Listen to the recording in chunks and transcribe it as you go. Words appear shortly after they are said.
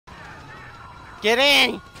Get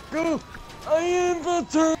in! Go! I am the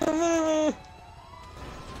Terminator!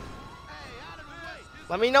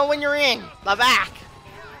 Let me know when you're in. The back.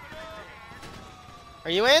 Are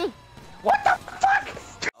you in? What the fuck?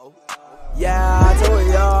 Yeah, I told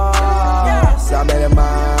y'all. So many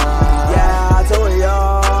mine. Yeah, I told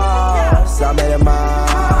y'all. So many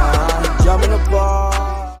mine. Jump in the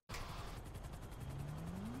ball.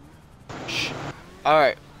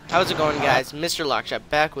 Alright, how's it going, guys? Mr. Lockshot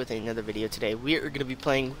back with another video today. We are going to be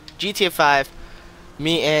playing GTA 5,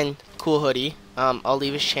 me and Cool Hoodie. I'll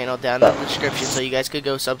leave his channel down in the description so you guys could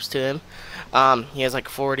go subs to him. He has like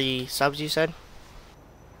 40 subs, you said?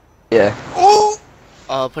 Yeah.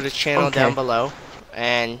 I'll put his channel down below,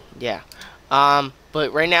 and yeah.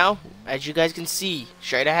 But right now, as you guys can see,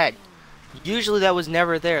 straight ahead, usually that was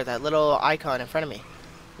never there, that little icon in front of me.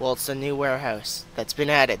 Well, it's the new warehouse that's been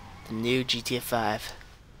added. The new GTA 5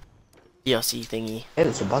 DLC thingy. Hey,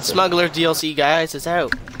 it's a buzzer. Smuggler DLC, guys, is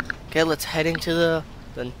out. Okay, let's head into the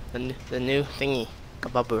new thingy. A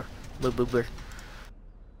bubber. Boober.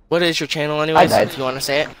 What is your channel, anyways? If you want to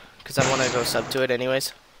say it, because I want to go sub to it,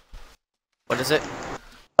 anyways. What is it?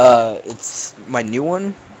 It's my new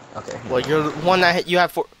one. Okay. Well, you're the one that you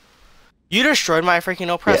have for. You destroyed my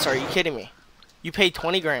freaking oppressor. Are you kidding me? You paid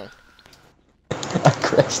 20 grand. I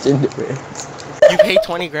crashed into it. You paid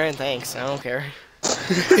 20 grand. Thanks. I don't care.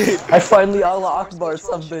 I finally unlocked bar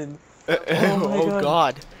something. Oh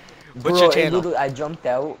God. What's Bro, your channel? I jumped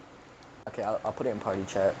out. Okay, I'll put it in party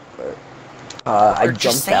chat. But I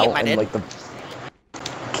jumped out and like the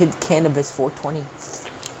kid cannabis 420.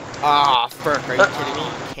 Ah, frick, are you kidding me?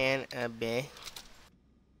 Cannabis.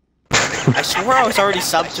 I swore I was already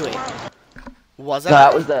subbed to it. Was I? No,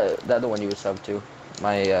 that was the other one you were subbed to.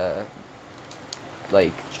 My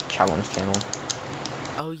like challenge channel.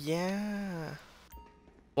 Oh yeah.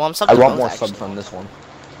 Well, I'm subbed I to want both, more actually. subs on this one.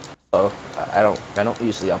 So I don't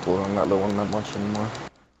usually upload on the other one that much anymore.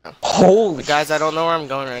 Oh. Holy But guys, I don't know where I'm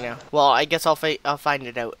going right now. Well, I guess I'll find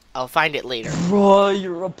it out. I'll find it later. Bro,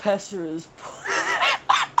 your oppressor is.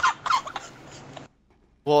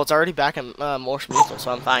 Well, it's already back in more Smuglers,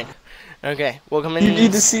 so I'm fine. Okay, welcome in. You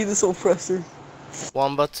need to see this oppressor. Well,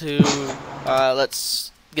 I'm about to,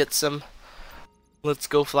 let's get some, let's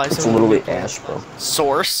go fly some. It's literally ash, bro.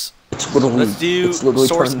 Source. It's literally. Let's do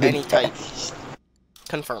source any type.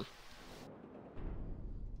 Confirm.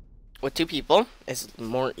 With 2 people, it's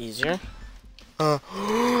more easier.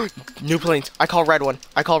 New planes. I call red one.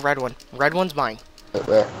 I call red one. Red one's mine.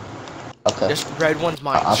 Where? Okay. Just red one's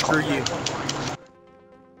mine. Screw you.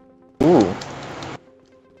 Ooh.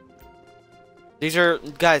 These are,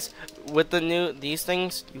 guys, with the new, these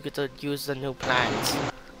things, you get to use the new plans.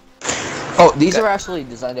 Oh, these are actually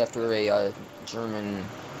designed after a German.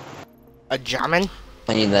 A German?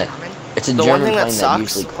 Plane that. It's a The German one thing that plane that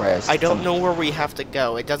sucks, usually crashes. I don't know where we have to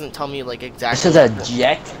go. It doesn't tell me, like, exactly. This is a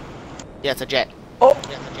jet? Yeah, it's a jet. Oh!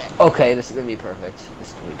 Yeah, it's a jet. Okay, this is gonna be perfect. This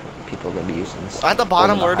is gonna be perfect. People are gonna be using this. At the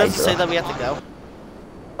bottom, Over where the does it say Hydra. that we have to go?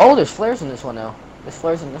 Oh, there's flares in this one now. There's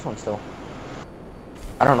flares in this one still.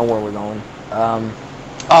 I don't know where we're going.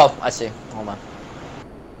 Oh, I see. Hold on.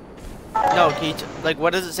 No, like,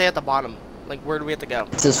 what does it say at the bottom? Like, where do we have to go?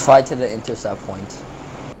 It says fly to the intercept point.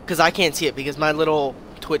 Because I can't see it, because my little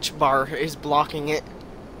Twitch bar is blocking it.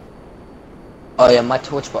 Oh yeah, my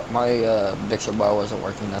Twitch bar, my picture bar wasn't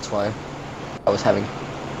working. That's why I was having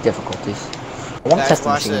difficulties. I want to Guys, test the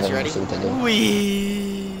watch machine this. gun You and ready? see what they do.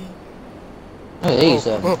 Wee. Hey, he's,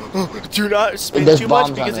 Do not spin There's too much,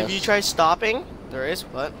 bombs on because if this. you try stopping, there is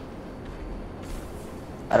what?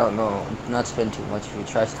 I don't know. Not spin too much if you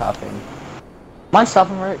try stopping. Mine's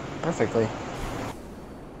stopping right perfectly.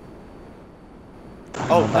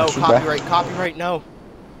 Oh no, About you, bruh. copyright, copyright, no.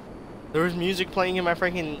 There was music playing in my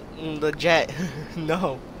freaking the jet.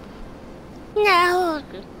 No. No.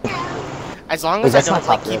 As long as I that's don't not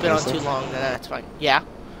like keep copyright, it on is it? too long, then that's fine. Yeah.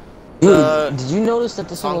 Dude, did you notice that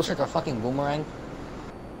this one songs looks like a fucking boomerang?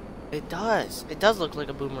 It does. It does look like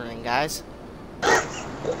a boomerang, guys.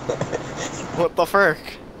 What the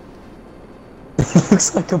frick? It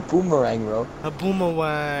looks like a boomerang, bro. A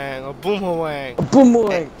boomerang. A boomerang. A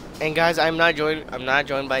boomerang. And guys, I'm not joined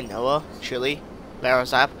by Noah, Chili,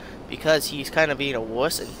 Barrowsap, because he's kind of being a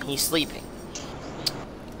wuss and he's sleeping.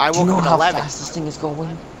 I Do you woke know up at how 11. fast this thing is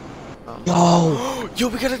going? Yo! Yo,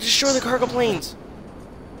 we gotta destroy the cargo planes!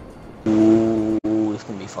 Ooh, it's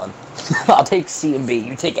gonna be fun. I'll take C and B.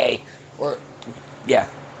 You take A, or yeah,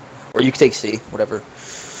 or you can take C, whatever.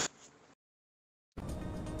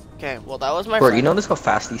 Okay, well that was my Bro, friend. you notice how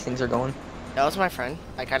fast these things are going? That was my friend.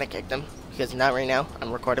 I kind of kicked him because not right now.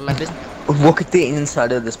 I'm recording method. Look at the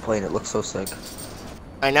inside of this plane. It looks so sick.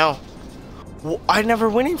 I know. Well, I never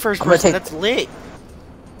went in first I'm gonna person. take- That's lit.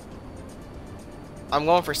 I'm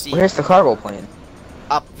going for C. Where's the cargo plane?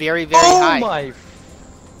 Up very, very high. Oh my.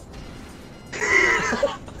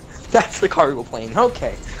 That's the cargo plane.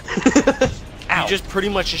 Okay. You just pretty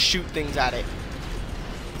much just shoot things at it.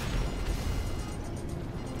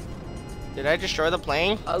 Did I destroy the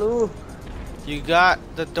plane? Hello. You got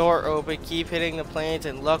the door open. Keep hitting the planes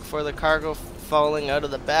and look for the cargo falling out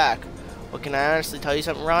of the back. Well, can I honestly tell you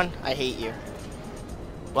something, Ron? I hate you.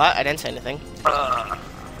 What? I didn't say anything.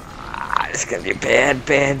 It's gonna be a bad,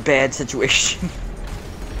 bad, bad situation.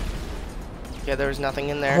 Yeah, there was nothing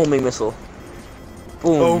in there. Homing missile.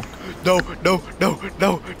 Boom. No.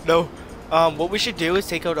 What we should do is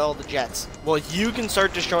take out all the jets. Well, you can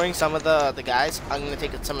start destroying some of the guys. I'm gonna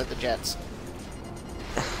take out some of the jets.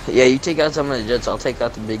 Yeah, you take out some of the jets. I'll take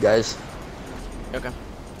out the big guys. Okay,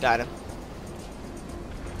 got him.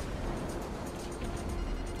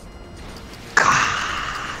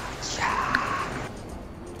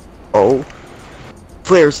 Oh.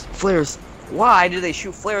 Flares. Flares. Why do they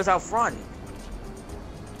shoot flares out front?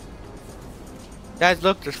 Guys,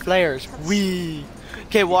 look, there's flares. Wee.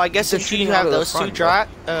 Okay, well, I guess They're since you shooting out have of the those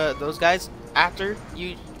front, those guys after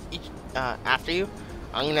you, I'm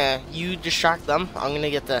gonna distract them. I'm gonna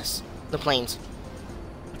get the planes.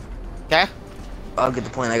 Okay. I'll get the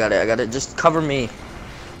plane. I got it. Just cover me.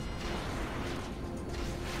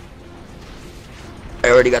 I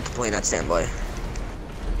already got the plane at standby.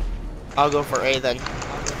 I'll go for A then.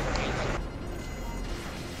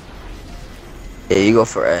 Yeah, you go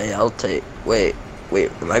for A. I'll take. Wait.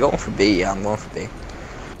 Am I going for B? Yeah, I'm going for B.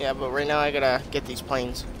 Yeah, but right now I gotta get these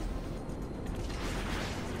planes.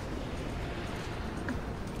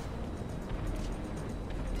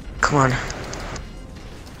 Come on.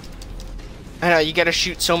 I know, you gotta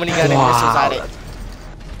shoot so many guided missiles at it.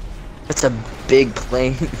 That's a big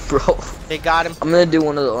plane, bro. They got him. I'm gonna do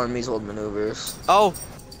one of the army's old maneuvers. Oh,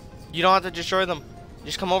 you don't have to destroy them.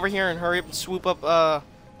 Just come over here and hurry up and swoop up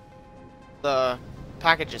the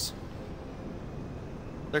packages.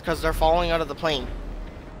 Because they're falling out of the plane.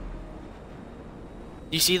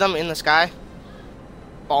 You see them in the sky?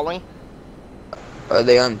 Falling? Are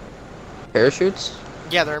they on parachutes?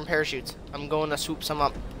 Yeah, they're in parachutes. I'm going to swoop some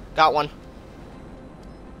up. Got one.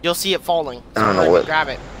 You'll see it falling. So I don't know hurry up what. and grab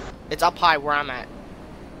it. It's up high where I'm at.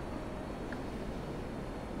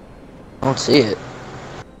 I don't see it.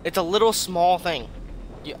 It's a little small thing.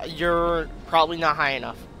 You're probably not high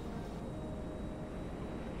enough.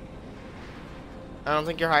 I don't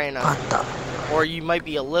think you're high enough. What the? Or you might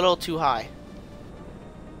be a little too high.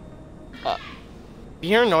 If you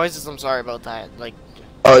hear noises, I'm sorry about that. Like,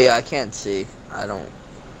 Oh yeah, I can't see. I don't.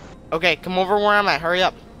 okay, come over where I'm at. Hurry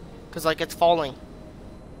up. Because, like, it's falling.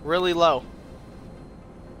 Really low.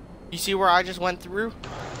 You see where I just went through?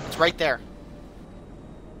 It's right there.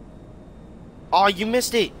 Oh, you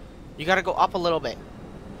missed it. You gotta go up a little bit.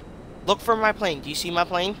 Look for my plane. Do you see my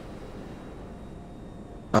plane?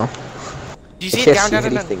 No. Do you see I it? can't Down, see down,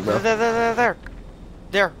 down, anything, down. bro. There.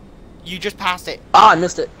 There. You just passed it. Ah, I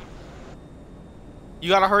missed it. You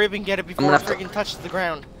gotta hurry up and get it before it gonna have to- freaking touches the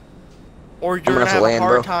ground. Or you're gonna gonna have have to a land,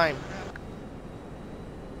 hard bro. time.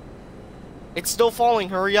 It's still falling.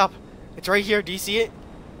 Hurry up. It's right here. Do you see it?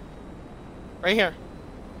 Right here.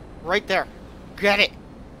 Right there. Get it.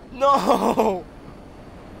 No!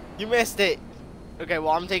 You missed it. Okay,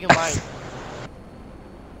 well, I'm taking mine.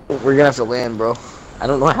 We're gonna have to land, bro. I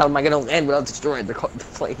don't know how am I gonna land without destroying the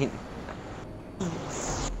plane.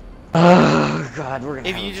 Oh god, we're gonna.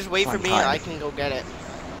 If have you a just wait for fun me, time. I can go get it.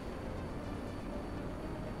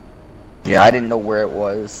 Yeah, I didn't know where it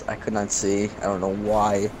was. I could not see. I don't know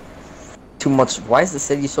why. Too much. Why is the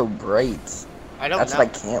city so bright? I don't That's know.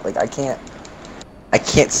 what I can't. Like I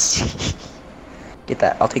can't see. Get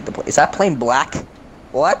that. I'll take the plane. Is that plane black?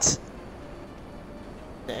 What?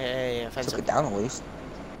 Hey, Took offensive. it down at least.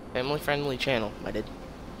 Family-friendly channel, I did.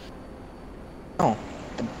 No,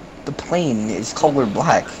 the plane is colored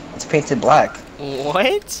black. It's painted black.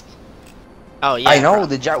 What? Oh, yeah. I know bro.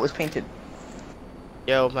 the jet was painted.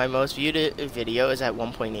 Yo, my most viewed video is at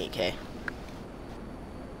 1.8K.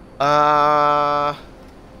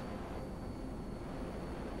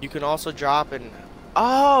 You can also drop an...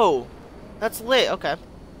 Oh! That's lit, okay.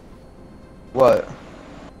 What?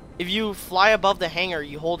 If you fly above the hangar,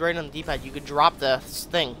 you hold right on the D-pad, you could drop the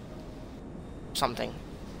thing. Something.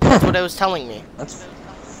 That's what it was telling me. That's.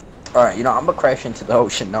 All right, you know I'm gonna crash into the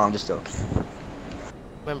ocean. No, I'm just joking.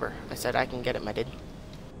 Remember, I said I can get it, my dude.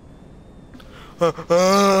 I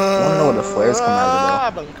wanna know where the flares come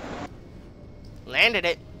out of Landed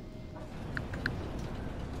it.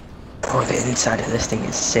 Bro, the inside of this thing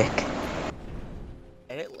is sick.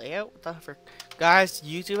 Edit layout. What the frick? Guys,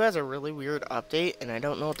 YouTube has a really weird update, and I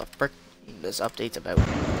don't know what the frick this update's about.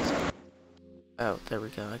 Oh, there we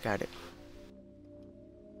go. I got it.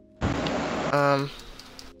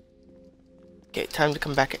 Okay, time to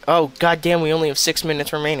come back. Oh, goddamn, we only have 6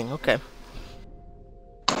 minutes remaining. Okay.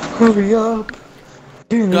 Hurry up.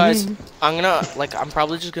 Guys, I'm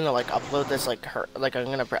probably just gonna, upload this,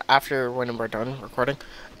 after when we're done recording,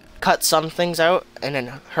 cut some things out, and then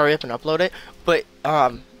hurry up and upload it. But,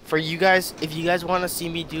 for you guys, if you guys want to see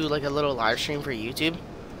me do, a little live stream for YouTube,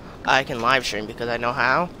 I can live stream because I know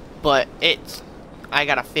how, but I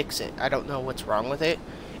gotta fix it. I don't know what's wrong with it.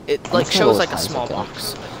 It, shows, a small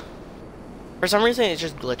box. For some reason, it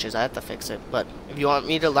just glitches. I have to fix it, but if you want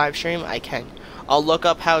me to live stream, I can. I'll look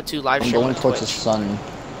up how to live stream on Twitch. Towards the sun.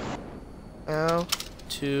 How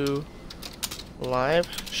to live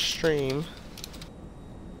stream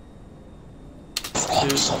to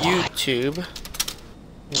YouTube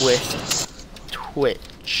with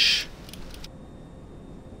Twitch.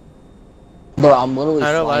 Bro, I'm literally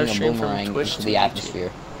How to flying live a stream boomerang from Twitch into to the YouTube.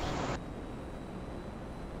 atmosphere.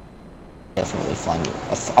 Definitely flying.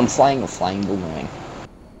 I'm flying a flying boomerang.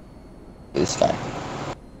 This guy.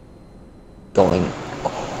 Going.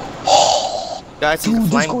 Guys, Dude,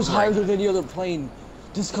 this goes higher than any other plane.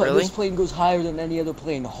 This plane goes higher than any other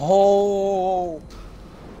plane. Oh.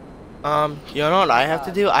 You know what I have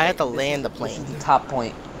to do? I have to land the plane. This is the top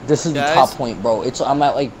point. This is the top point, bro. I'm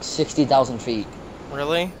at 60,000 feet.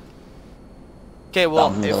 Really? Okay, well,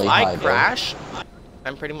 Really if I high, crash,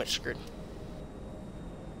 I'm pretty much screwed.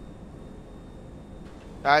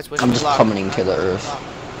 Guys, wish I'm me just luck. plummeting to the earth.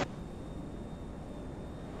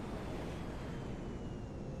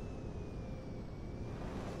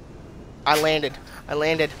 I landed.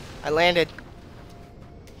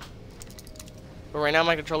 But right now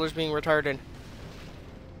my controller's being retarded.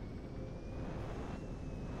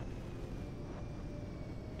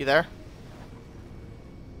 You there?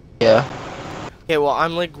 Yeah. Okay, well,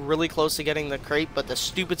 I'm really close to getting the crate, but the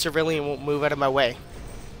stupid civilian won't move out of my way.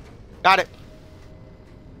 Got it.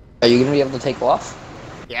 Are you gonna be able to take off?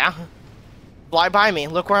 Yeah. Fly by me.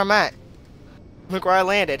 Look where I'm at. Look where I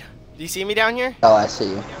landed. Do you see me down here? Oh, I see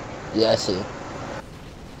you. Yeah, I see you.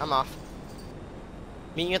 I'm off.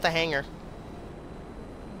 Meet you at the hangar.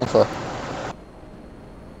 Okay.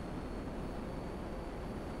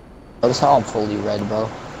 Notice how I'm fully red, bro.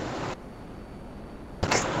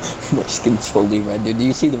 My skin's fully red, dude. Do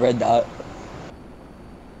you see the red dot?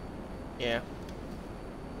 Yeah.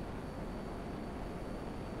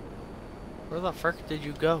 Where the frick did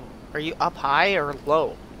you go? Are you up high or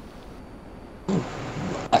low?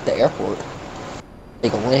 At the airport.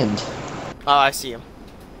 Take a wind. Oh, I see him.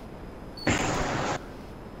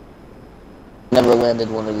 Never landed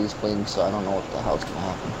one of these planes, so I don't know what the hell's gonna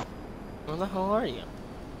happen. Where the hell are you?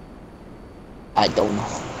 I don't know.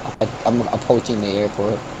 I'm approaching the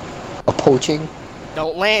airport. Approaching?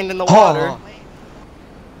 Don't land in the water.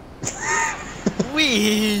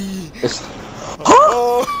 Wee!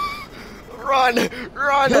 Oh! Run!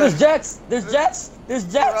 Run! Yo, there's jets! There's jets! There's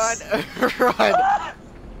jets! Run! Run!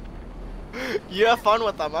 You have fun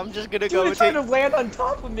with them. I'm just gonna Dude, go they're trying to land on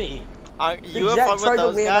top of me! you have fun with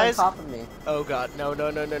those guys? On top of me. Oh god, no,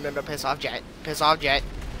 piss off, Jet. Piss off, Jet.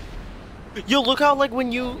 Yo, look how,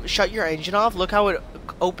 when you shut your engine off, look how it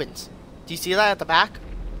opens. Do you see that at the back?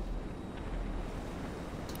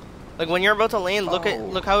 When you're about to land,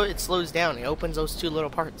 look how it slows down. It opens those two little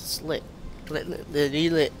parts. It's lit.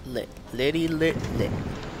 Lit.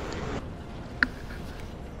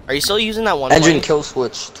 Are you still using that one? Engine kill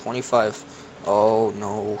switch 25. Oh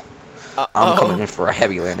no. I'm coming in for a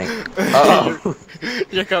heavy landing. Uh-oh.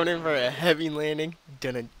 You're coming in for a heavy landing.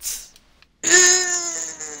 Dun-dun-tss.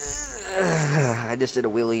 I just did a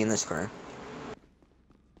wheelie in this car.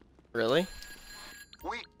 Really?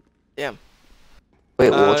 Damn. Wait,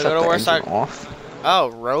 we'll check go to the our engine off. Oh,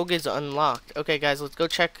 Rogue is unlocked. Okay, guys, let's go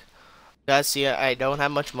check. Guys, see, I don't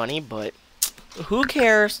have much money, but who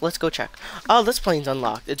cares? Let's go check. Oh, this plane's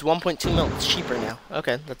unlocked. It's 1.2 mil. It's cheaper now.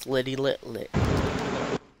 Okay, that's litty lit.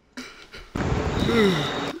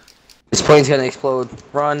 This plane's gonna explode.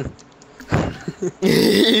 Run.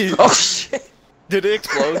 Oh shit. Did it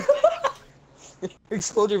explode? It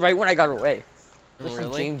exploded right when I got away. This Really?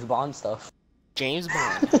 is James Bond stuff. James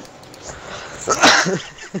Bond.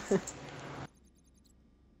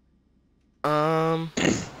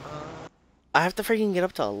 I have to freaking get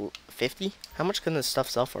up to 50? How much can this stuff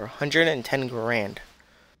sell for? 110 grand.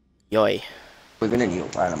 Yoy. We're gonna need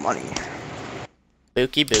a lot of money.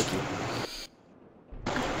 Bookie.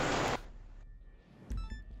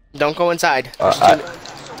 Don't go inside.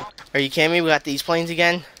 Are you kidding me? We got these planes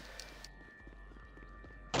again?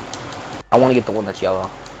 I want to get the one that's yellow.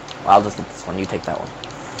 Well, I'll just get this one. You take that one.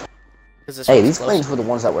 Hey, these planes were the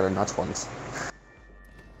ones that were the nuts ones.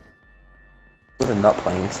 These are nut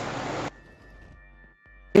planes.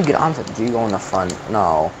 You get onto it. Do you go in the front?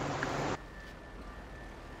 No.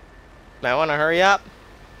 I want to hurry up.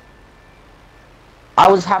 I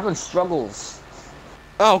was having struggles.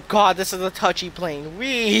 Oh god, this is a touchy plane.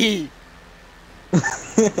 Wee!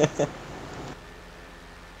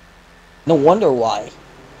 No wonder why.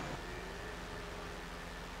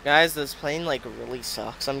 Guys, this plane like really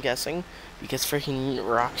sucks, I'm guessing. Because freaking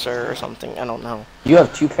rocks or something. I don't know. You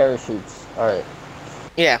have 2 parachutes. Alright.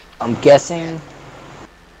 Yeah. I'm guessing.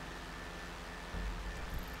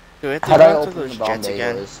 Do we have to How do I go through open those the bomb jets bay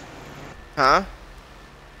again? doors? Huh?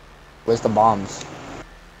 Where's the bombs?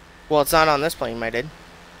 Well, it's not on this plane, my dude.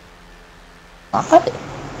 What?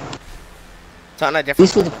 It's on a different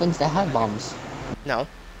These were plane. the planes that had bombs. No.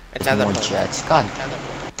 It's other More plane. jets. God.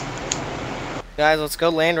 Guys, let's go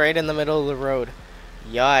land right in the middle of the road.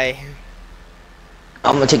 Yay.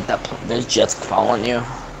 I'm gonna take that plane. There's jets following you.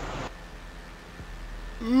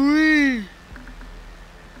 Whee!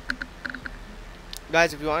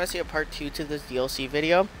 Guys, if you want to see a part 2 to this DLC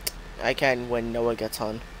video, I can when Noah gets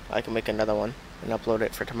on. I can make another one and upload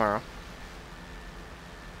it for tomorrow.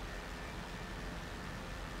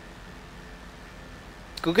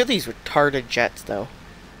 Go get these retarded jets, though.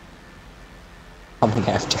 Coming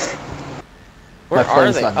after. Where My are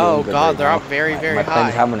plane's they? not doing Oh good god, right they're now. up very, very my high.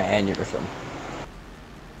 plane's having an aneurysm.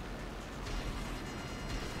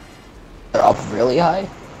 They're up really high?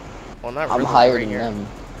 Well, not I'm really, higher right than here. them.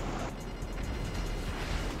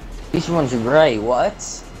 These ones are gray, what?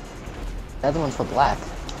 The other ones were black.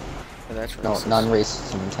 Oh, that's No, racist.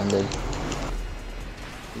 non-racism intended.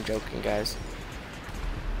 I'm joking, guys.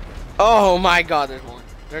 Oh my god, there's more.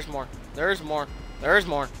 There's more. There's more. There's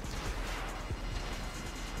more.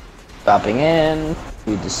 Stopping in.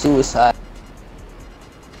 Do the suicide.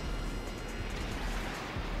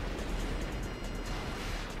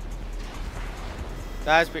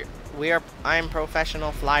 Guys, I'm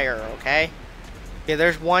professional flyer, okay? Okay,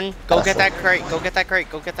 there's one. Go get that crate. Go get that crate.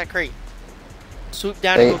 Go get that crate. Swoop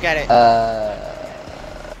down and go get it.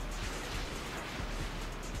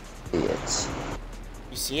 Idiots.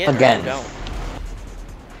 You see it? Again. Or you don't?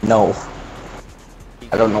 No.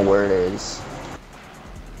 I don't know where it is.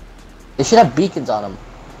 They should have beacons on them.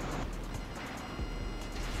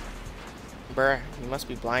 Bruh, you must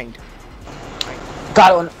be blind.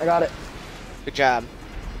 Got one. I got it. Good job.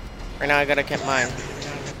 Right now I gotta get mine.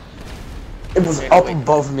 It was up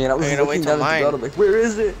above me and I was looking down at the ground. I'm like, where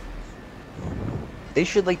is it? They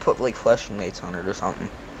should like put like flashlights on it or something.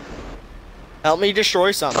 Help me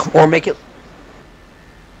destroy some. Or make it.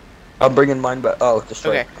 I'm bringing mine back. Oh,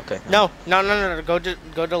 destroy. Okay. Okay. No.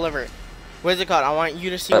 Go deliver it. What is it called? I want you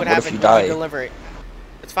to see what happens when die? you deliver it.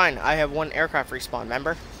 It's fine. I have 1 aircraft respawn.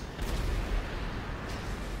 Remember?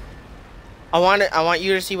 I want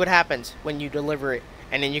you to see what happens when you deliver it,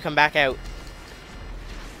 and then you come back out.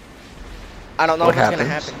 I don't know what's gonna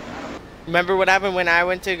happen. Remember what happened when I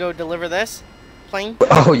went to go deliver this plane?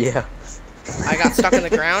 Oh yeah. I got stuck in the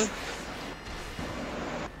ground.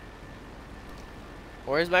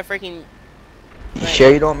 Where's my freaking... You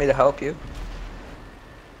sure you don't want me to help you?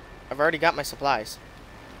 I've already got my supplies.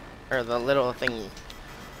 Or the little thingy.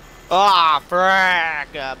 Ah, frack!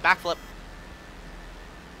 Backflip.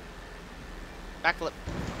 Backflip.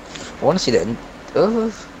 I want to see that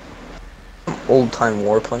old-time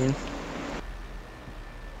warplane.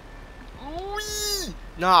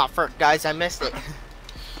 Nah, frick, guys, I missed it.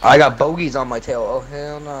 I got bogeys on my tail. Oh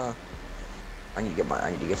hell no! I need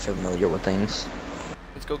to get familiar with things.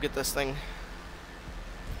 Let's go get this thing.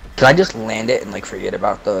 Can I just land it and like forget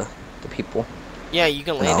about the people? Yeah, you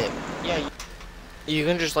can land it. Yeah, you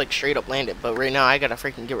can just like straight up land it. But right now, I gotta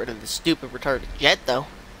freaking get rid of the stupid retarded jet, though.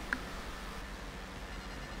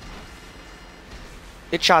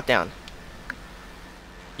 Get shot down.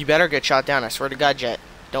 You better get shot down. I swear to God, jet.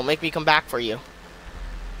 Don't make me come back for you.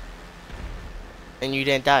 And you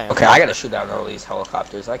didn't die. Okay, I gotta shoot down all these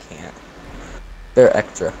helicopters. I can't. They're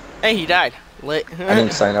extra. Hey, he died. Lit. I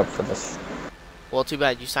didn't sign up for this. Well, too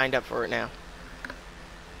bad. You signed up for it now.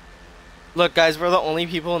 Look, guys, we're the only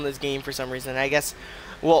people in this game for some reason. I guess,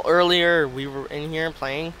 well, earlier we were in here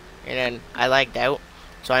playing, and then I lagged out.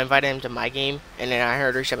 So I invited him to my game, and then I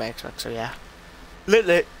heard her shut my Xbox, so yeah.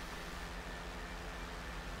 Lit.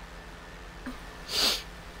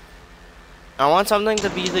 I want something to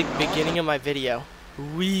be the beginning of my video.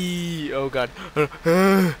 Wee! Oh god. You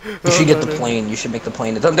should get the plane. You should make the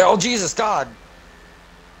plane. Oh Jesus God!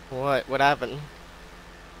 What? What happened?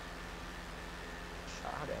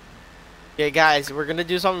 Shot him. Okay, guys, we're gonna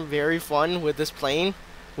do something very fun with this plane.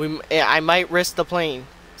 I might risk the plane,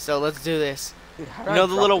 so let's do this. Dude, how You do I know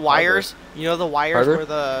the drop little the cargo? wires? You know the wires Cargo?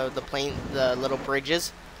 where the plane, the little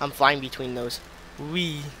bridges? I'm flying between those.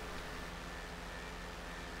 Wee.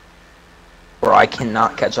 Bro, I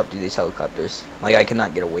cannot catch up to these helicopters. Like, I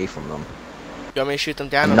cannot get away from them. You want me to shoot them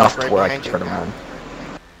down? Enough I'm to like where right I can behind turn you. around.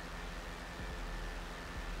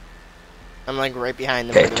 I'm like right behind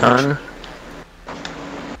them. Okay, pretty much. turn.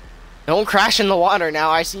 Don't crash in the water now.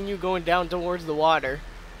 I seen you going down towards the water.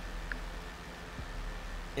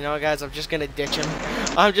 You know what, guys? I'm just gonna ditch him.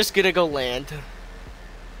 I'm just gonna go land.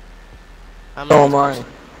 Oh my.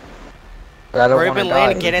 But I don't We're want to even die.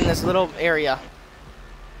 land. Get in this little area.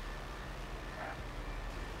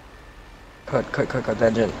 Cut that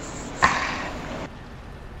engine.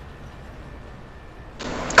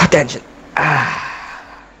 Cut that engine.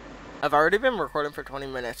 I've already been recording for 20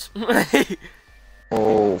 minutes.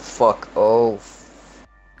 Oh, fuck. Oh.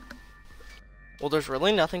 Well, there's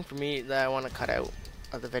really nothing for me that I want to cut out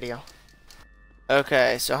of the video.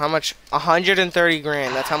 Okay, so how much? 130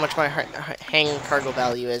 grand. That's how much my hanging cargo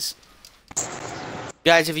value is.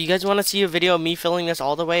 Guys, if you guys want to see a video of me filling this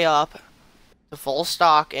all the way up to full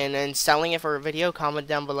stock and then selling it for a video, comment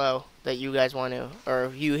down below that you guys want to. Or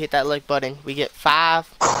if you hit that like button, we get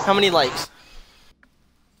 5. How many likes?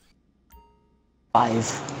 5.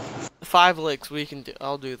 5 likes. We can do.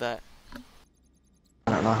 I'll do that.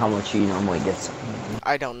 I don't know how much you normally get.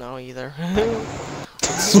 I don't know either.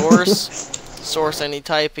 Source any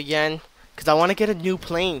type again, because I want to get a new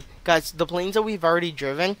plane, guys. The planes that we've already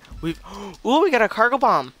driven, we got a cargo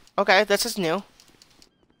bomb. Okay, this is new.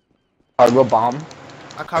 Cargo bomb.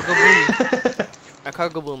 A cargo boom. A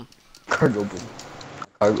cargo boom. Cargo boom.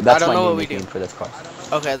 That's my new nickname do for this car.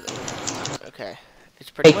 Okay. Okay. It's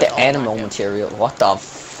pretty Take much the all animal I do. material. What the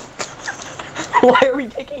Why are we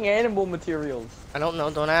taking animal materials? I don't know.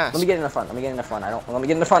 Don't ask. Let me get in the front. Let me get in the front. Let me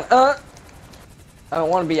get in the front. I don't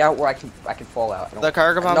want to be out where I can fall out. The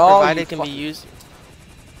cargo bomb No, provided you can be used.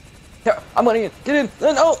 Here, I'm getting in. Get in.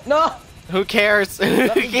 No. Who cares? Who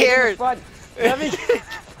Let me get in the cares? front. Let me.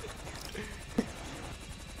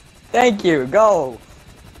 Thank you. Go.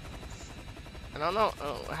 I don't know.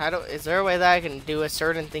 Oh, is there a way that I can do a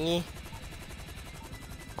certain thingy?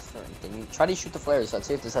 Certain thing. Try to shoot the flares. Let's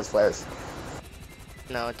see if this has flares.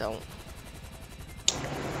 No, it don't.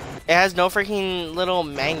 It has no freaking little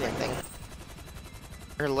magnet thing.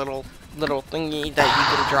 Or little thingy that you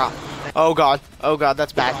can drop. Oh god,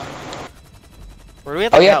 that's bad. Where do we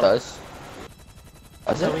have to go? Oh yeah, it does.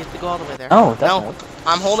 Does So it? we have to go all the way there. Oh, that's no.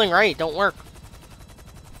 I'm holding right. Don't work.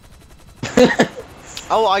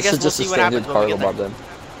 Oh, I guess we'll see what happens when we get there. Then.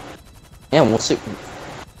 Yeah, we'll see.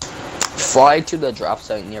 Fly to the drop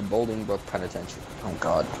site near Bolingbrook Penitentiary. Oh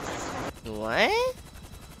god. What?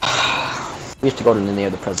 We have to go to near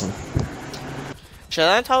the prison. Should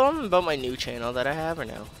I tell them about my new channel that I have or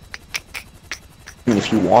no? I mean,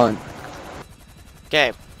 if you want.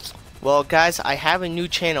 Okay. Well, guys, I have a new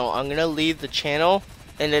channel. I'm gonna leave the channel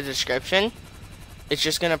in the description. It's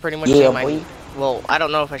just gonna pretty much be my. Well, I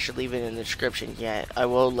don't know if I should leave it in the description yet. I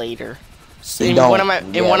will later. In one of my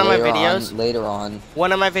videos. Later on.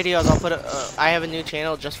 One of my videos, I'll put. I have a new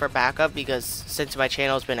channel just for backup because since my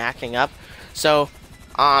channel's been acting up. So,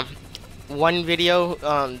 one video,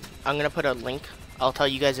 I'm gonna put a link. I'll tell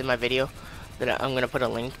you guys in my video that I'm gonna put a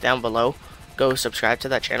link down below. Go subscribe to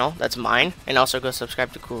that channel. That's mine, and also go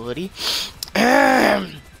subscribe to Cool Hoodie.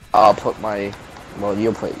 I'll put my. Well,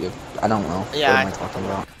 you'll put your. I don't know. Yeah. What am I talking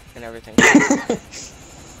about? And everything.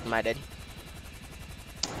 I did.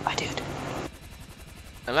 I did.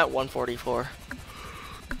 I'm at 144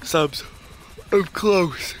 subs. I'm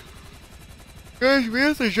close. Guys, we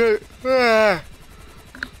have to shut.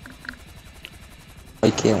 I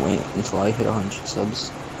can't wait until I hit 100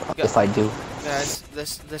 subs. Go. If I do. Guys,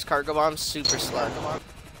 this cargo bomb's super slow.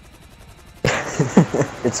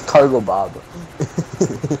 It's Cargo Bob.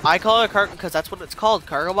 I call it cargo because that's what it's called,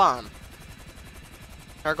 cargo bomb.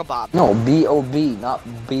 Cargo bomb. No, B-O-B, not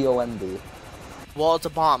B-O-M-B. Well, it's a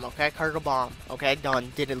bomb, okay? Cargo bomb. Okay,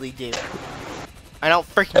 done. Diddly do. I don't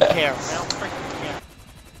freaking care. I don't freaking care.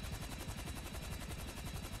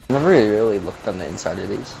 I never really looked on the inside of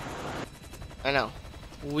these. I know.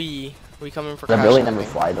 We come in for I really crash never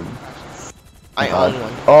landing. fly them. I own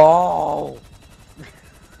one. Oh!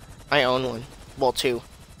 I own one. Well, 2.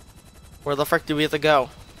 Where the frick do we have to go?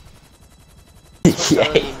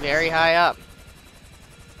 Yay. Very high up.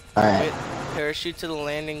 Alright. Parachute to the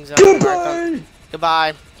landing zone. Goodbye!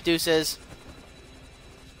 Goodbye. Deuces.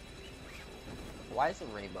 Why is it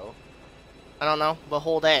rainbow? I don't know, but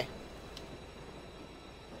whole day.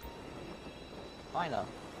 I know.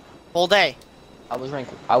 Whole day. I was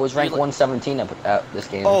ranked 117 at this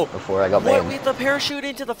game before I got what? banned. We have to parachute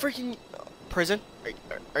into the freaking prison?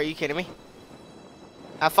 Are you kidding me?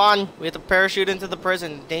 Have fun. We have to parachute into the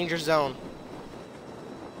prison. Danger zone.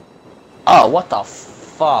 Oh, what the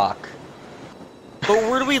fuck? But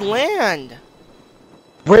where do we land?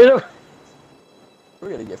 We're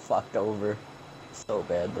gonna get fucked over so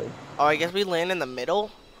badly. Oh, I guess we land in the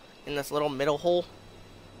middle? In this little middle hole?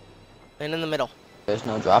 Land in the middle. There's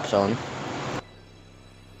no drop zone.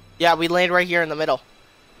 Yeah, we land right here in the middle.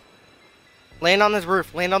 Land on this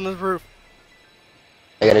roof. Land on this roof.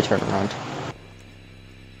 I gotta turn around.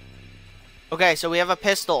 Okay, so we have a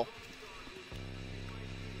pistol.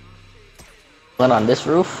 Land on this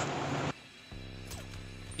roof.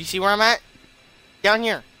 You see where I'm at? Down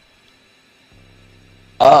here.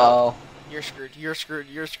 Uh-oh. You're screwed. You're screwed.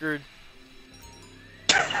 You're screwed.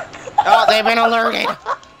 Oh, they've been alerted.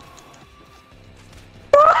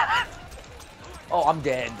 Oh, I'm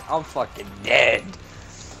dead. I'm fucking dead.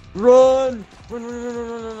 Run! Run,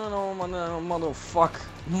 motherfuck.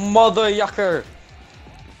 Mother yucker.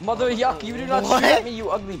 Mother yuck, you did not shoot at me, you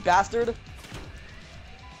ugly bastard.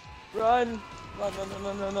 Run. Run.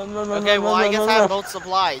 Okay, well, I guess I have both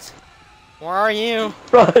supplies. Where are you?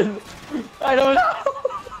 Run. I don't know.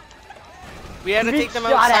 We had to take them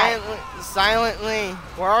out silently.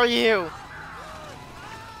 Where are you?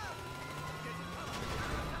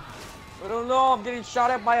 I don't know, I'm getting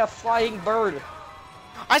shot at by a flying bird.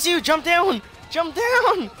 I see you! Jump down! Jump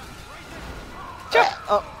down! Jump!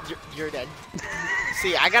 Oh, you're dead.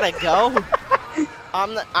 See, I gotta go.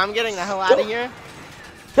 I'm getting the hell out of here.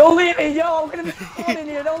 Don't leave me, yo! I'm gonna be thrown in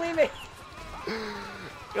here, don't leave me!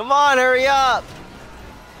 Come on, hurry up!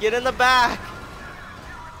 Get in the back!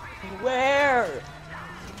 Where?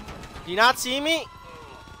 Do you not see me?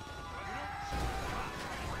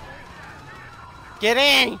 Get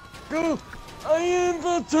in! Go! I am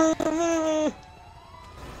the Terminator!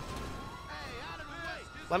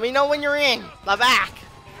 Let me know when you're in. The back.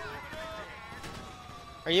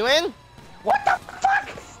 Are you in? What the fuck?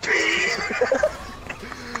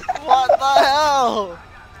 What the hell?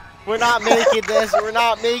 We're not making this. We're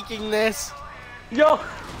not making this. Yo!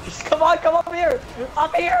 Come on, come up here!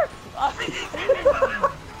 Up here! Up here!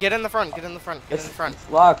 Get in the front. Get in the front. Get in the front. It's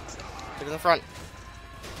locked. Get in the front.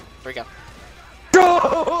 Here we go.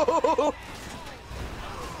 Go!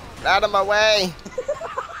 Out of my way.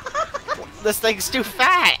 This thing's too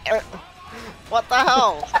fat. What the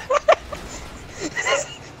hell?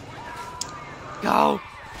 Go.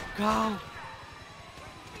 Go.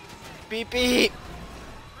 Beep beep.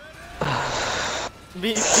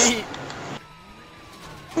 Beep beep.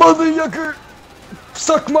 Mother yucker!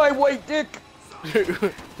 Suck my white dick!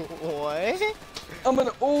 What? I'm an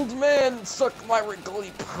old man, suck my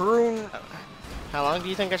wrinkly prune. How long do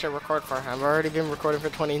you think I should record for? I've already been recording for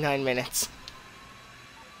 29 minutes.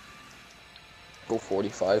 Go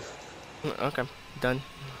 45. Okay, done.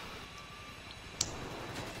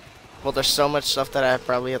 Well, there's so much stuff that I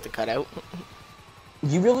probably have to cut out.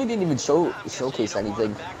 You really didn't even showcase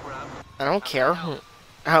anything. I don't care.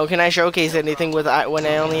 How can I showcase anything with when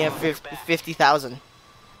I only have 50,000?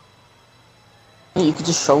 You could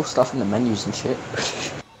just show stuff in the menus and shit.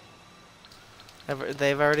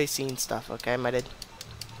 They've already seen stuff, okay, my dude?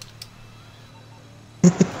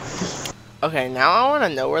 Okay, now I want to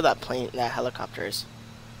know where that helicopter is.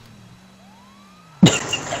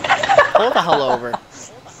 Pull the hell over.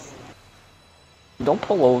 Don't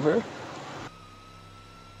pull over.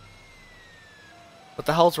 What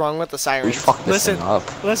the hell's wrong with the sirens? We fucked this thing up.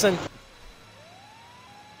 Listen.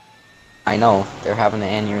 I know, they're having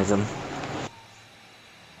an aneurysm.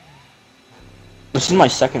 This is my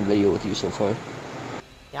second video with you so far.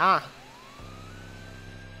 Yeah.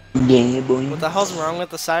 Yeah, boy. What the hell's wrong with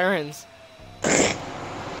the sirens?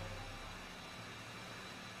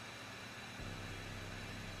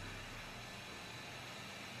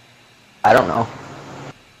 I don't know.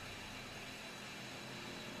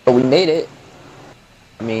 But we made it.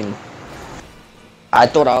 I mean, I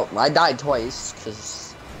died twice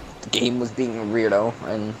because the game was being a weirdo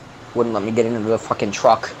and wouldn't let me get into the fucking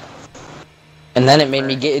truck. And then it made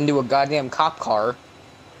me get into a goddamn cop car.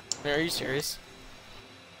 Are you serious?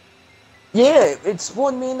 Yeah, it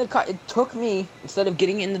spun me in the car. It took me, instead of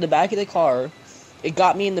getting into the back of the car, it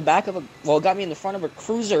got me in the back of a, well, it got me in the front of a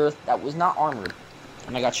cruiser that was not armored.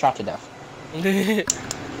 And I got shot to death. You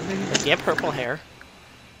have purple hair.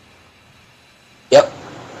 Yep.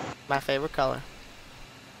 My favorite color.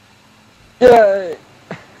 Yeah.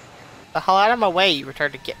 The hell out of my way, you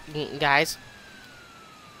retarded guys.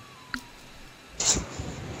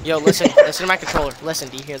 Yo, listen to my controller. Listen,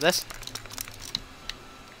 do you hear this?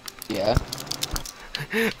 Yeah.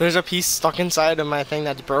 There's a piece stuck inside of my thing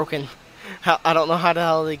that's broken. I don't know how the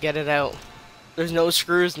hell they get it out. There's no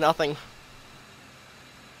screws, nothing.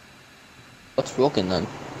 What's broken then?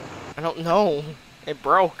 I don't know. It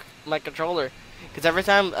broke my controller. Because every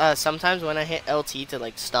time, sometimes when I hit LT to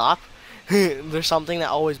like stop, there's something that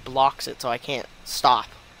always blocks it, so I can't stop.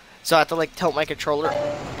 So I have to like tilt my controller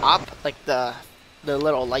up, like the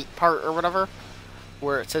little light part or whatever,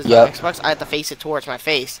 where it says the Xbox. I have to face it towards my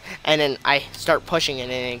face, and then I start pushing it,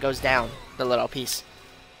 and it goes down the little piece.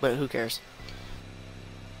 But who cares?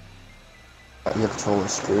 Your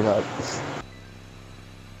controller's screwed up.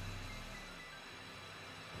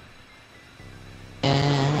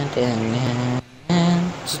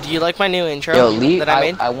 So do you like my new intro that I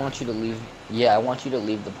made? I want you to leave. Yeah, I want you to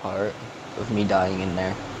leave the part of me dying in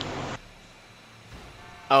there.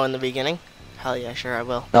 Oh, in the beginning? Hell yeah, sure I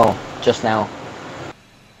will. No, just now.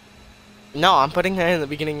 No, I'm putting that in the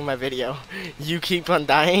beginning of my video. You keep on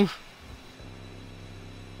dying.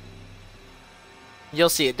 You'll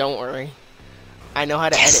see it, don't worry. I know how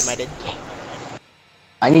to edit my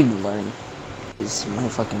I need to learn. These my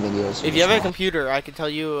fucking videos. If you have a computer, I can tell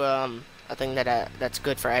you a thing that's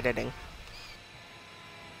good for editing. Do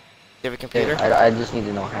you have a computer? I just need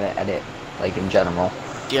to know how to edit, like in general.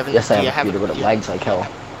 Do you have yes, I have a computer, but it lags like hell.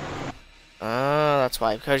 Oh, that's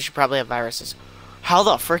why. Because you probably have viruses. How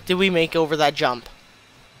the frick did we make over that jump?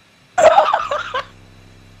 I'm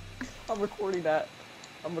recording that.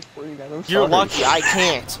 I'm recording that. You're lucky. I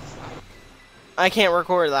can't. I can't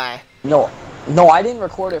record that. No, I didn't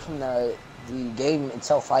record it from the game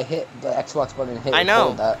itself. I hit the Xbox button and hit I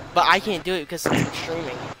know, that. but I can't do it because it's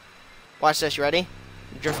streaming. Watch this. You ready?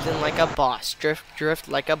 Drifting like a boss. Drift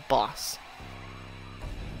like a boss.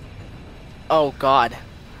 Oh God.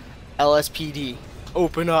 LSPD.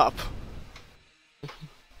 Open up.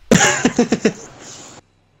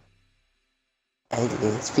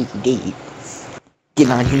 LSPD. Get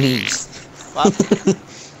on your knees.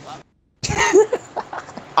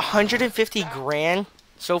 150 grand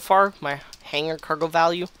so far, my hangar cargo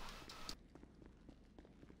value.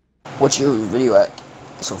 What's your video at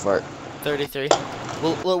so far? 33.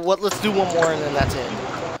 Let's do one more and then that's it.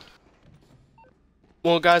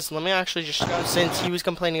 Well guys, let me actually just, since he was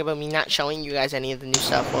complaining about me not showing you guys any of the new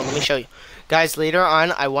stuff, well let me show you. Guys, later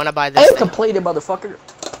on, I want to buy this thing. Complaining, motherfucker.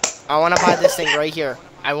 I want to buy this thing right here.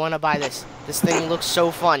 I want to buy this. This thing looks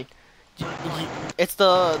so fun. It's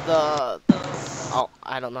the oh,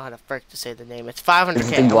 I don't know how to frick to say the name. It's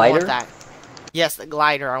 500K. The glider? I want that. Yes, the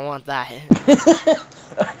glider. I want that.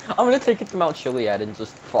 I'm gonna take it to Mount Chiliad and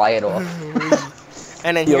just fly it off.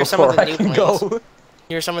 And then here's some of the new planes.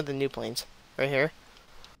 Here's some of the new planes right here.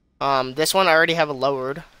 This one I already have it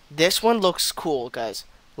lowered. This one looks cool, guys.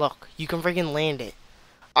 Look, you can freaking land it.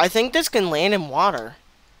 I think this can land in water.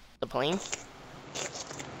 The plane.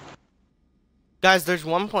 Guys, there's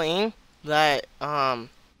one plane that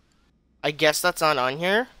I guess that's not on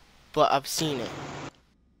here, but I've seen it.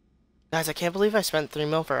 Guys, I can't believe I spent 3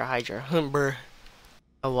 mil for a Hydra. Brr.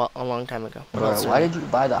 A long time ago. Why did you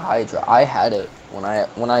buy the Hydra? I had it when I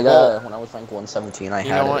was rank 117. I had it.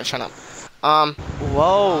 You know what? Shut up.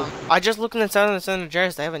 Whoa! I just looked inside of the center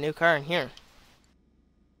jars. They have a new car in here.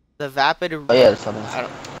 The Vapid. Oh yeah, something.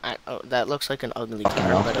 Oh, that looks like an ugly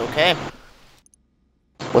car, but okay.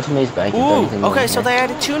 What's Maze Bank? Ooh, okay, so they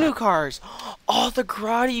added 2 new cars. Oh, the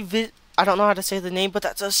Grotti I don't know how to say the name, but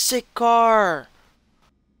that's a sick car.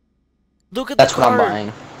 Look at that's the car. That's what I'm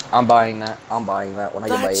buying. I'm buying that. I'm buying that when I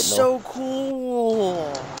get my 8 mil. That's so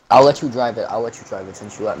cool. I'll let you drive it. I'll let you drive it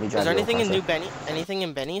since you let me drive it. Is there anything in new Benny? Anything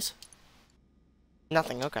in Benny's?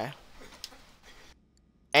 Nothing. Okay.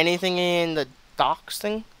 Anything in the docks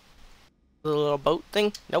thing? The little boat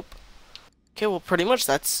thing? Nope. Okay, well, pretty much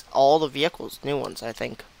that's all the vehicles, new ones, I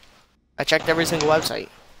think. I checked every single website.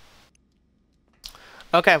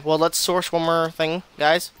 Okay, well, let's source one more thing,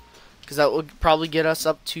 guys. Because that would probably get us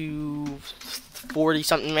up to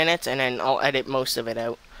 40-something minutes, and then I'll edit most of it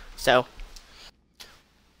out. So.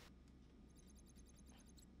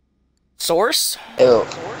 Source? Ew.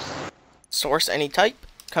 Source any type?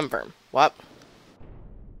 Confirm. What?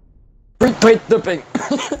 Wait, the ping.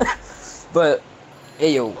 But,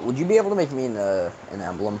 hey yo, would you be able to make me an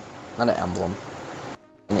emblem? Not an emblem.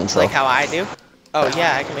 An intro. Like how I do? Oh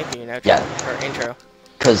yeah, I can make you an outro. Yeah. Or intro.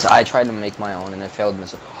 Cause I tried to make my own and it failed me.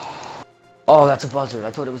 Oh, that's a buzzard.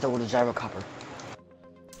 I thought it was with a gyrocopter.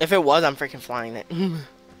 If it was, I'm freaking flying it.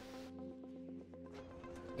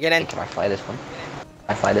 Get in. Hey, can I fly this one?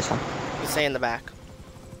 I fly this one. You stay in the back.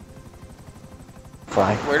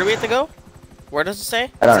 Fly. Where do we have to go? Where does it say?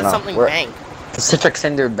 I don't know. Something bank. Pacific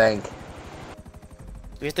Cinder Bank.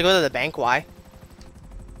 We have to go to the bank. Why?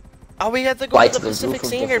 Oh, we have to go to the Pacific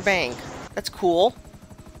Standard Bank. That's cool.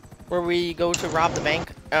 Where we go to rob the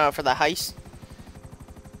bank for the heist.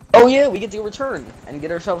 Oh yeah, we get to return and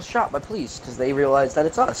get ourselves shot by police because they realize that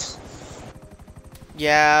it's us.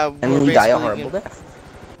 Yeah, and we die a horrible death.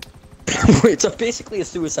 It's basically a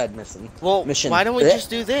suicide mission. Well, why don't we just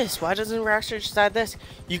do this? Why doesn't Rockstar decide this?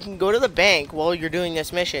 You can go to the bank while you're doing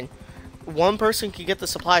this mission. One person can get the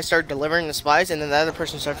supplies, start delivering the supplies, and then the other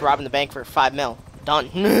person starts robbing the bank for 5 mil. Done.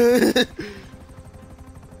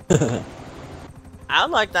 I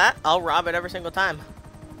like that. I'll rob it every single time.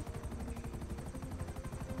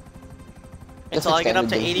 Until I get up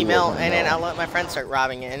to 80 mil, and then I'll let my friends start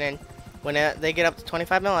robbing it. And then when they get up to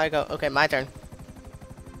 25 mil, I go, okay, my turn.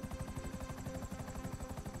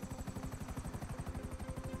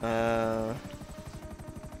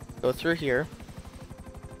 Go through here.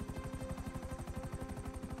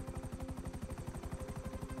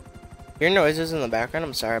 Hear noises in the background.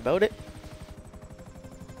 I'm sorry about it.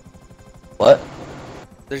 What?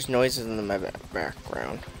 There's noises in the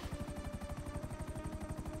background.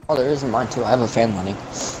 Oh, there is in mine too. I have a fan running.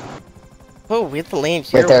 Oh, we have to land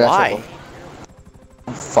here. Right there, why? I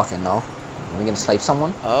don't fucking know. Are we gonna snipe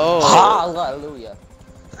someone? Oh. Hallelujah.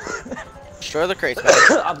 Destroy the crates, man.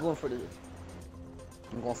 I'm going for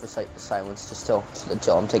silence. Just chill.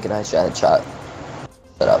 I'm taking a headshot.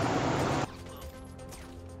 Shut up.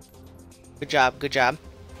 Good job. Good job.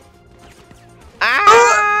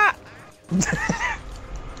 Ah!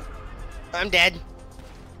 I'm dead.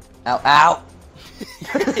 Ow! Ow!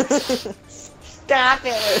 Stop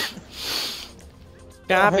it!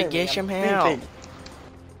 Stop it! Get some help.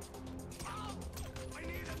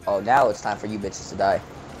 Oh, now it's time for you bitches to die.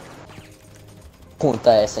 Punta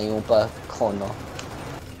essa em cono.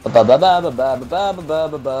 Okay,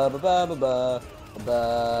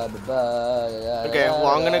 well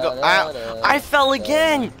I'm gonna go. I fell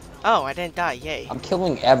again. Oh, I didn't die. Yay. I'm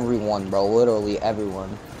killing everyone, bro. Literally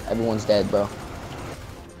everyone. Everyone's dead, bro.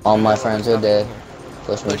 All my friends are dead.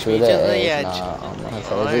 Push me to the edge. Nah, all my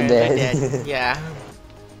friends are dead. Yeah.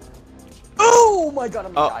 Oh my god,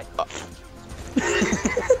 I'm gonna die.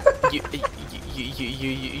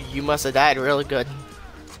 You must have died really good.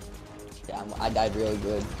 Yeah, I died really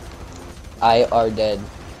good. I are dead.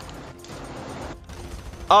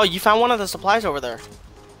 Oh, you found one of the supplies over there.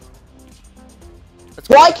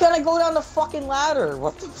 Why can't I go down the fucking ladder?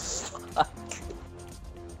 What the fuck?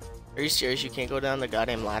 Are you serious? You can't go down the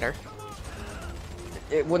goddamn ladder?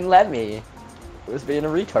 It wouldn't let me. It was being a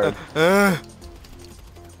retard.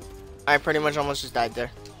 I pretty much almost just died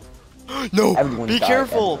there. No! Everyone's be died.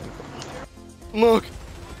 careful! Look!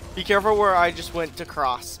 Be careful where I just went to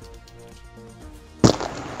cross.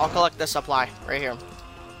 I'll collect the supply right here.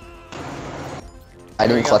 I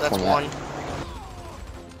didn't collect one yet.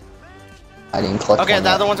 I didn't collect one Okay, the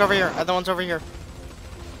yet. other one's over here. Other one's over here.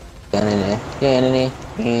 You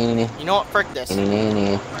know what? Frick this.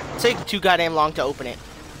 It's taking too goddamn long to open it.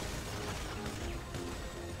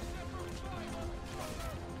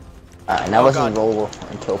 Alright, now let's roll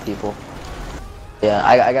and kill people. Yeah,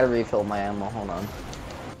 I gotta refill my ammo. Hold on.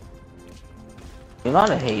 You know,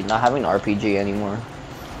 I hate not having an RPG anymore.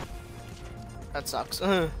 That sucks.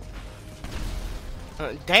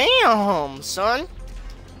 Damn, son.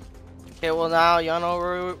 Okay, well now y'all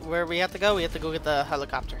know where we have to go. We have to go get the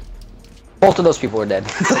helicopter. Both of those people are dead. We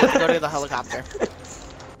have to go to the helicopter.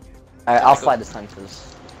 Alright, I'll fly this time,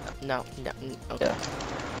 cause. No, okay.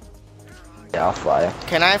 Yeah, I'll fly.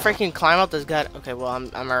 Can I freaking climb up this gut? Okay, well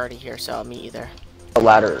I'm already here, so me either. A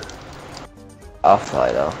ladder. I'll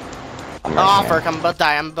fly though. Oh, frick, I'm about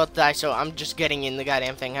to die, so I'm just getting in the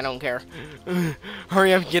goddamn thing. I don't care.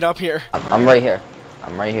 Hurry up, get up here. I'm right here.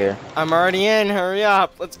 I'm right here. I'm already in. Hurry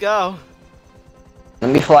up. Let's go.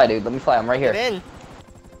 Let me fly, dude. Let me fly. I'm right here. Get in.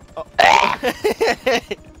 Oh.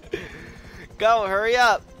 Go, hurry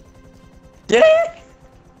up. Yeah.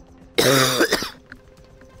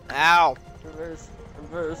 Ow.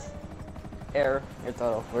 Reverse. Air. It's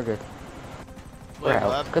auto. We're good. Wait, We're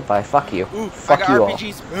out. what? Goodbye. Fuck you. Ooh, Fuck I got you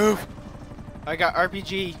RPGs. all. Move. I got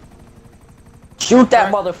RPG. Shoot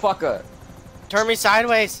that motherfucker. Turn me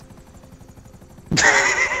sideways.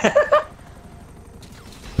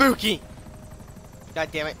 Spooky.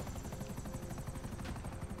 God damn it.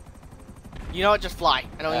 You know what? Just fly.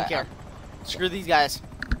 I don't even care. Screw these guys.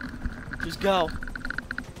 Just go.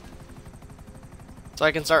 So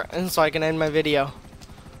I can start. So I can end my video.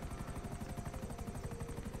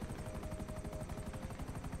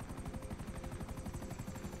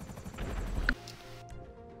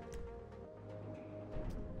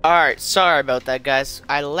 Alright, sorry about that, guys.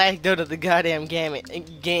 I lagged out of the goddamn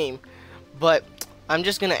game, but I'm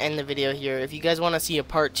just gonna end the video here. If you guys want to see a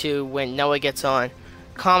part 2 when Noah gets on,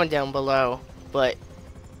 comment down below. But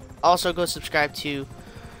also go subscribe to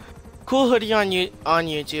Cool Hoodie on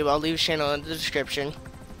YouTube. I'll leave his channel in the description.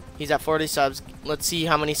 He's at 40 subs. Let's see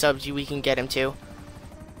how many subs we can get him to.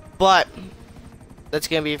 But that's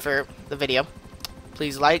gonna be it for the video.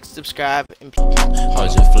 Please like, subscribe, and I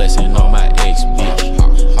was just flexing